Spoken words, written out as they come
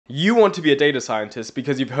You want to be a data scientist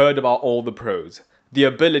because you've heard about all the pros. The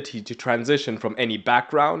ability to transition from any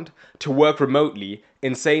background, to work remotely,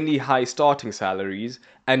 insanely high starting salaries,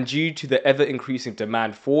 and due to the ever-increasing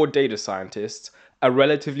demand for data scientists, a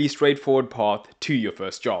relatively straightforward path to your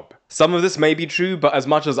first job. Some of this may be true, but as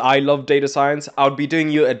much as I love data science, I would be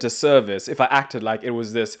doing you a disservice if I acted like it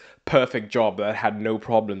was this perfect job that had no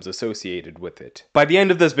problems associated with it. By the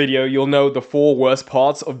end of this video, you'll know the 4 worst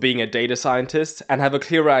parts of being a data scientist and have a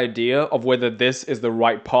clearer idea of whether this is the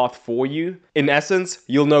right path for you. In essence,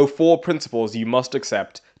 you'll know 4 principles you must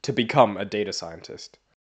accept to become a data scientist.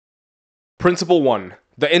 Principle 1.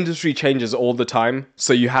 The industry changes all the time,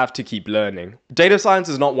 so you have to keep learning. Data science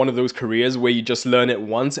is not one of those careers where you just learn it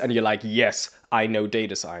once and you're like, yes, I know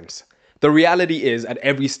data science. The reality is, at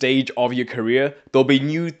every stage of your career, there'll be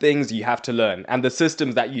new things you have to learn, and the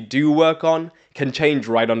systems that you do work on can change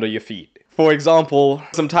right under your feet. For example,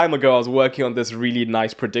 some time ago I was working on this really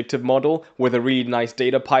nice predictive model with a really nice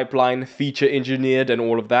data pipeline, feature engineered and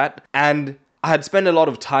all of that, and I had spent a lot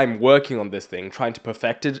of time working on this thing, trying to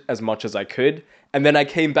perfect it as much as I could, and then I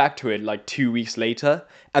came back to it like 2 weeks later,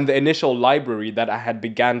 and the initial library that I had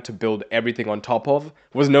began to build everything on top of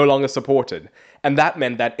was no longer supported. And that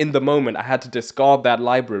meant that in the moment I had to discard that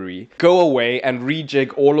library, go away and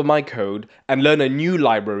rejig all of my code, and learn a new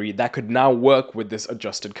library that could now work with this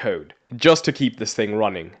adjusted code, just to keep this thing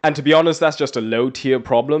running. And to be honest, that's just a low tier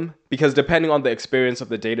problem, because depending on the experience of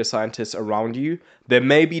the data scientists around you, there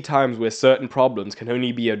may be times where certain problems can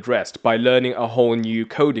only be addressed by learning a whole new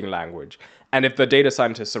coding language. And if the data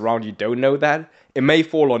scientists around you don't know that, it may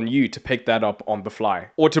fall on you to pick that up on the fly,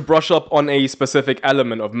 or to brush up on a specific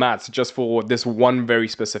element of maths just for this one very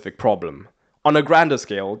specific problem. On a grander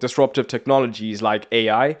scale, disruptive technologies like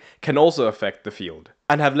AI can also affect the field,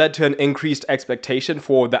 and have led to an increased expectation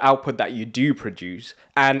for the output that you do produce,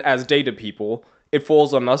 and as data people, it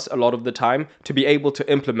falls on us a lot of the time to be able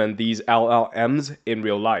to implement these LLMs in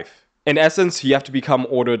real life. In essence, you have to become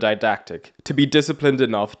autodidactic, to be disciplined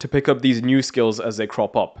enough to pick up these new skills as they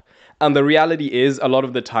crop up. And the reality is, a lot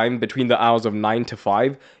of the time, between the hours of 9 to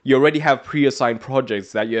 5, you already have pre-assigned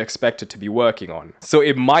projects that you're expected to be working on. So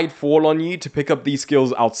it might fall on you to pick up these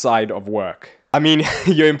skills outside of work. I mean,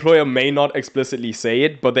 your employer may not explicitly say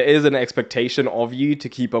it, but there is an expectation of you to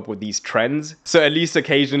keep up with these trends. So at least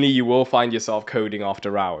occasionally you will find yourself coding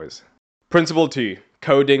after hours. Principle 2.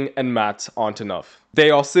 Coding and maths aren't enough. They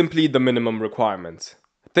are simply the minimum requirements.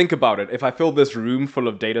 Think about it, if I fill this room full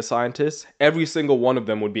of data scientists, every single one of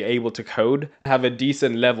them would be able to code, have a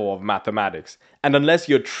decent level of mathematics. And unless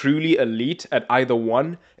you're truly elite at either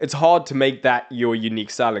one, it's hard to make that your unique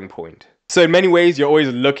selling point. So in many ways, you're always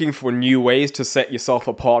looking for new ways to set yourself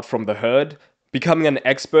apart from the herd. Becoming an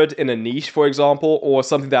expert in a niche, for example, or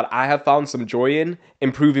something that I have found some joy in,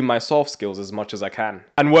 improving my soft skills as much as I can.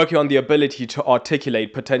 And working on the ability to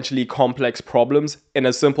articulate potentially complex problems in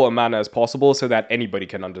as simple a manner as possible so that anybody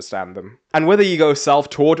can understand them. And whether you go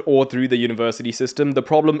self-taught or through the university system, the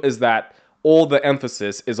problem is that all the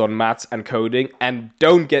emphasis is on maths and coding, and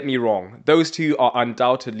don't get me wrong, those two are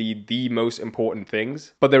undoubtedly the most important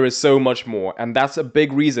things, but there is so much more, and that's a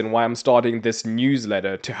big reason why I'm starting this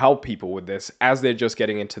newsletter to help people with this as they're just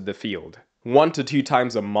getting into the field. 1 to 2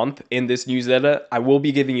 times a month in this newsletter, I will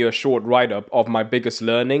be giving you a short write-up of my biggest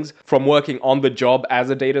learnings from working on the job as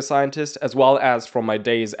a data scientist, as well as from my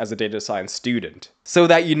days as a data science student, so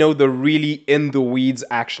that you know the really in-the-weeds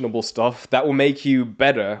actionable stuff that will make you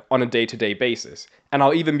better on a day-to-day basis. And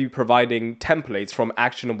I'll even be providing templates from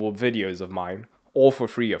actionable videos of mine, all for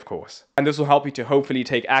free, of course. And this will help you to hopefully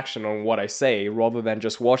take action on what I say rather than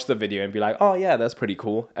just watch the video and be like, oh yeah, that's pretty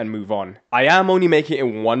cool, and move on. I am only making it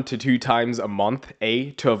 1 to 2 times a month,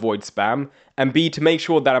 A, to avoid spam, and B, to make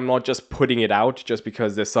sure that I'm not just putting it out just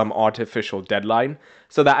because there's some artificial deadline,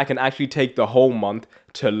 so that I can actually take the whole month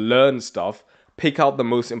to learn stuff, pick out the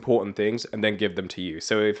most important things, and then give them to you.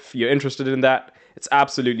 So if you're interested in that, it's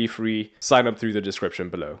absolutely free. Sign up through the description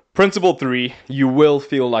below. Principle 3, you will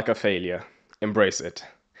feel like a failure. Embrace it.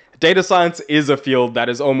 Data science is a field that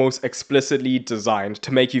is almost explicitly designed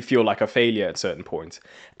to make you feel like a failure at certain points.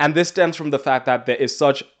 And this stems from the fact that there is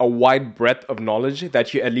such a wide breadth of knowledge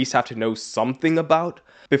that you at least have to know something about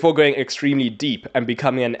before going extremely deep and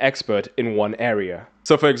becoming an expert in one area.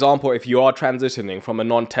 So for example, if you are transitioning from a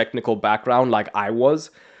non-technical background like I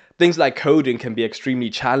was, things like coding can be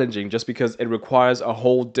extremely challenging just because it requires a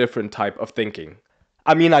whole different type of thinking.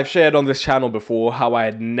 I mean, I've shared on this channel before how I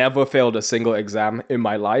had never failed a single exam in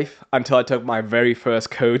my life until I took my very first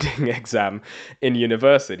coding exam in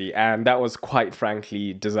university, and that was quite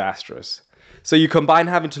frankly disastrous. So you combine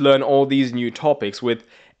having to learn all these new topics with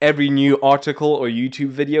Every new article or YouTube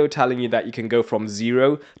video telling you that you can go from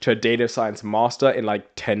zero to a data science master in like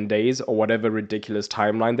 10 days or whatever ridiculous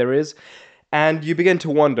timeline there is. And you begin to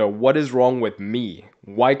wonder, what is wrong with me?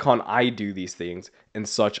 Why can't I do these things in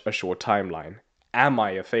such a short timeline? Am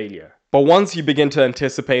I a failure? But once you begin to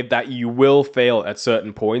anticipate that you will fail at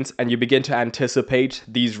certain points and you begin to anticipate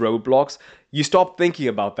these roadblocks, you stop thinking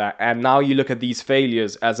about that, and now you look at these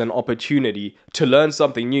failures as an opportunity to learn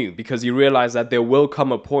something new, because you realize that there will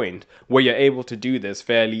come a point where you're able to do this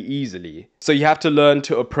fairly easily. So you have to learn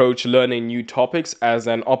to approach learning new topics as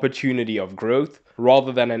an opportunity of growth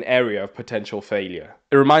rather than an area of potential failure.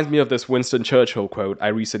 It reminds me of this Winston Churchill quote I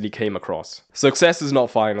recently came across. Success is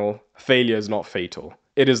not final, failure is not fatal.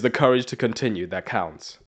 It is the courage to continue that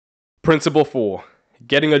counts. Principle 4.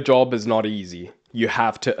 Getting a job is not easy. You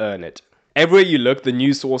have to earn it. Everywhere you look, the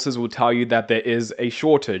news sources will tell you that there is a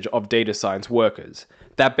shortage of data science workers.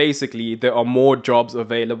 That basically there are more jobs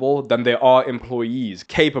available than there are employees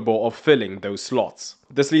capable of filling those slots.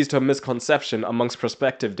 This leads to a misconception amongst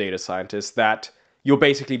prospective data scientists that you'll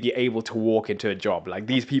basically be able to walk into a job. Like,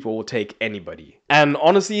 these people will take anybody. And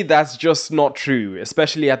honestly, that's just not true,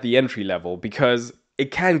 especially at the entry level, because it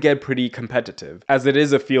can get pretty competitive, as it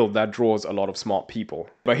is a field that draws a lot of smart people.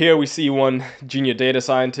 But here we see one junior data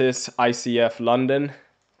scientist, ICF London,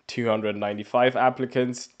 295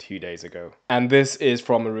 applicants 2 days ago. And this is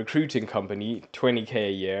from a recruiting company, 20k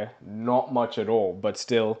a year, not much at all, but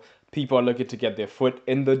still, people are looking to get their foot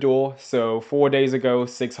in the door. So 4 days ago,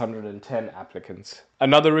 610 applicants.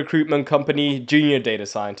 Another recruitment company, junior data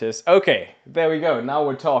scientist. Okay, there we go. Now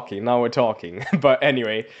we're talking. But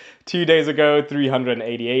anyway, 2 days ago,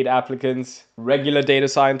 388 applicants. Regular data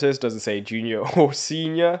scientist, doesn't say junior or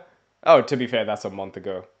senior. Oh, to be fair, that's a month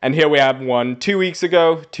ago. And here we have one 2 weeks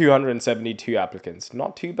ago, 272 applicants.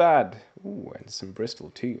 Not too bad. Ooh, and some Bristol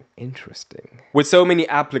too. Interesting. With so many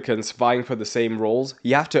applicants vying for the same roles,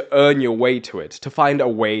 you have to earn your way to it, to find a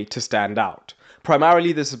way to stand out.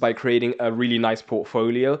 Primarily, this is by creating a really nice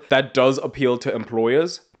portfolio that does appeal to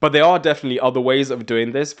employers. But there are definitely other ways of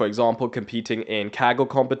doing this, for example, competing in Kaggle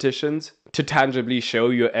competitions to tangibly show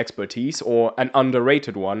your expertise, or an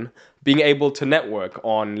underrated one, being able to network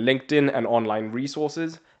on LinkedIn and online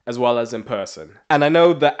resources, as well as in person. And I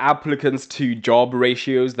know the applicants to job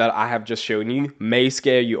ratios that I have just shown you may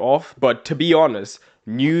scare you off, but to be honest,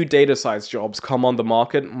 new data science jobs come on the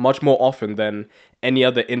market much more often than any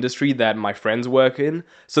other industry that my friends work in.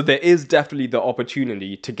 So there is definitely the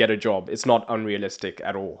opportunity to get a job. It's not unrealistic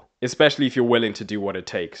at all, especially if you're willing to do what it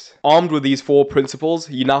takes. Armed with these 4 principles,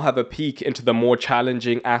 you now have a peek into the more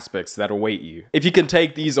challenging aspects that await you. If you can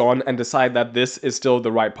take these on and decide that this is still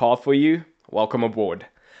the right path for you, welcome aboard.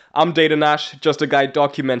 I'm Data Nash, just a guy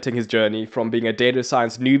documenting his journey from being a data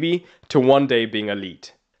science newbie to one day being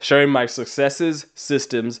elite, sharing my successes,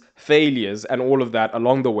 systems, failures, and all of that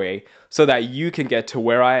along the way so that you can get to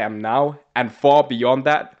where I am now and far beyond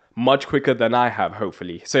that much quicker than I have,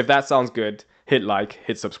 hopefully. So if that sounds good, hit like,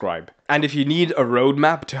 hit subscribe. And if you need a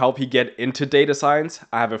roadmap to help you get into data science,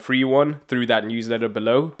 I have a free one through that newsletter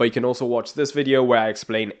below, but you can also watch this video where I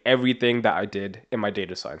explain everything that I did in my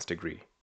data science degree.